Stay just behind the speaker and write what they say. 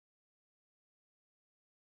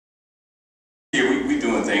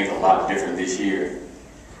doing things a lot different this year.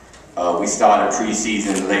 We started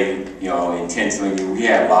preseason late, intentionally. We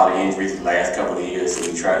had a lot of injuries the last couple of years,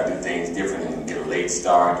 so we tried to do things different and get a late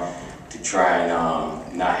start to try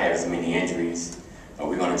and not have as many injuries.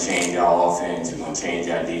 We're going to change our offense. We're going to change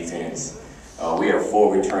our defense. We have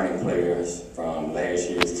 4 returning players from last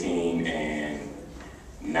year's team and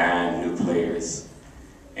 9 new players.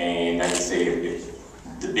 And like I say,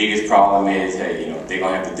 the biggest problem is, hey, they're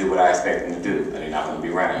going to have to do what I expect them to do, and they're not going to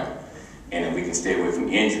be around. And if we can stay away from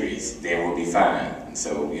injuries, then we'll be fine. And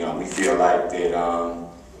so, we feel like that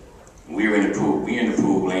we're in the pool. We're in the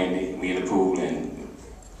pool, Landy. We're in the pool, and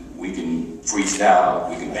we can freestyle.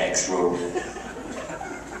 We can backstroke.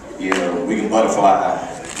 We can butterfly.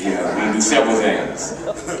 We can do several things.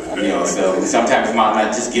 So sometimes you might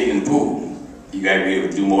not just get in the pool. You got to be able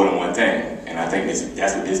to do more than one thing. And I think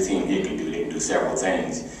that's what this team here can do. They can do several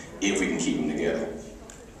things if we can keep them together.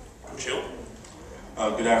 Coach Hill.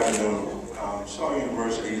 Good afternoon. Shaw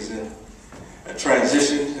University is in a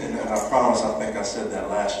transition, and I promise, I think I said that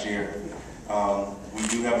last year. We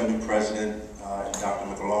do have a new president, Dr.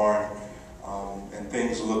 McLaurin, and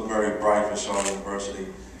things look very bright for Shaw University.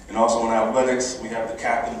 And also in athletics, we have the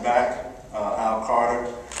captain back, Al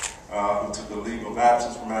Carter, who took a leave of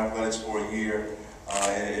absence from athletics for a year.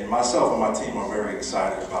 And myself and my team are very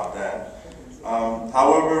excited about that.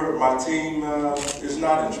 However, my team is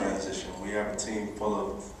not in transition. We have a team full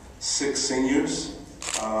of 6 seniors.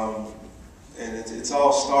 And it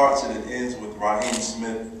all starts and it ends with Raheem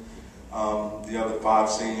Smith, the other 5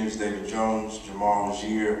 seniors, David Jones, Jamar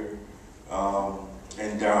Rozier,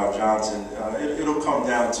 and Darryl Johnson. It'll come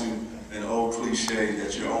down to an old cliche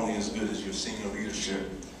that you're only as good as your senior leadership.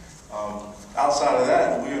 Outside of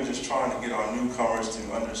that, we are just trying to get our newcomers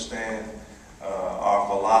to understand our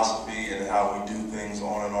philosophy and how we do things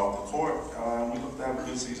on and off the court. We hope to have a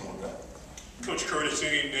good season with that. Coach Curtis,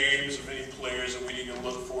 any names of any players that we need to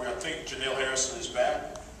look for? I think Janelle Harrison is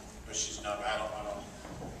back, but she's not. I don't.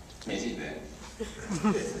 Yeah, she's back.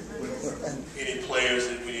 Any players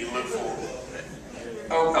that we need to look for?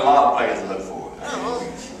 Oh, a lot of players to look for.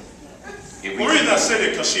 The reason I said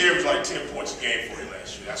it because she averaged like 10 points a game for you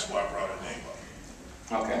last year. That's why I brought her name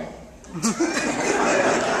up. Okay.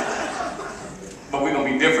 But we're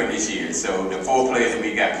gonna be different this year. So the 4 players that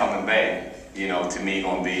we got coming back, to me,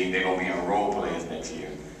 they're gonna be in role players next year.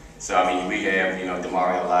 So I mean, we have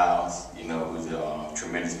Demaria Lyles, who's a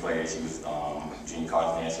tremendous player. She was Junior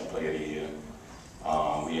College National Player of the Year.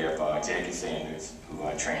 We have Jackie Sanders, who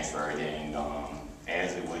transferred in.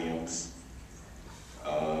 Ashley Williams.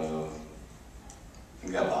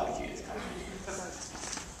 We got a lot of kids coming.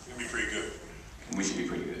 You'll be pretty good. We should be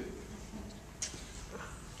pretty good.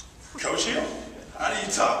 Coach Hill, how do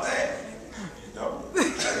you top that?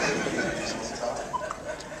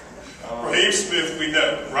 Raheem Smith, we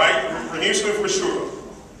know, right? Raheem Smith for sure.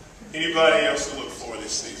 Anybody else to look for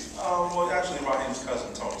this season? Well, actually, Raheem's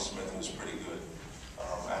cousin, Tony Smith, was pretty good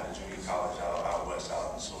at a junior college out west,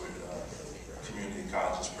 out in Seward Community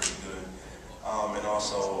College, is pretty good. And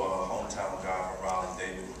also a hometown guy from Raleigh,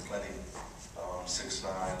 David McClenny,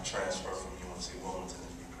 6'9", transfer from UNC Wilmington,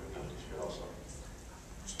 is pretty good this year also.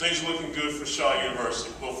 So things are looking good for Shaw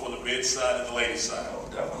University, both on the men's side and the ladies' side. Oh,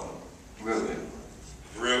 definitely. Real good.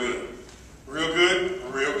 Real good. Real good,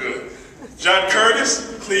 real good. John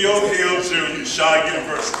Curtis, Cleo Hill Jr., Shaw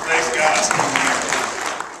University. Thanks, guys.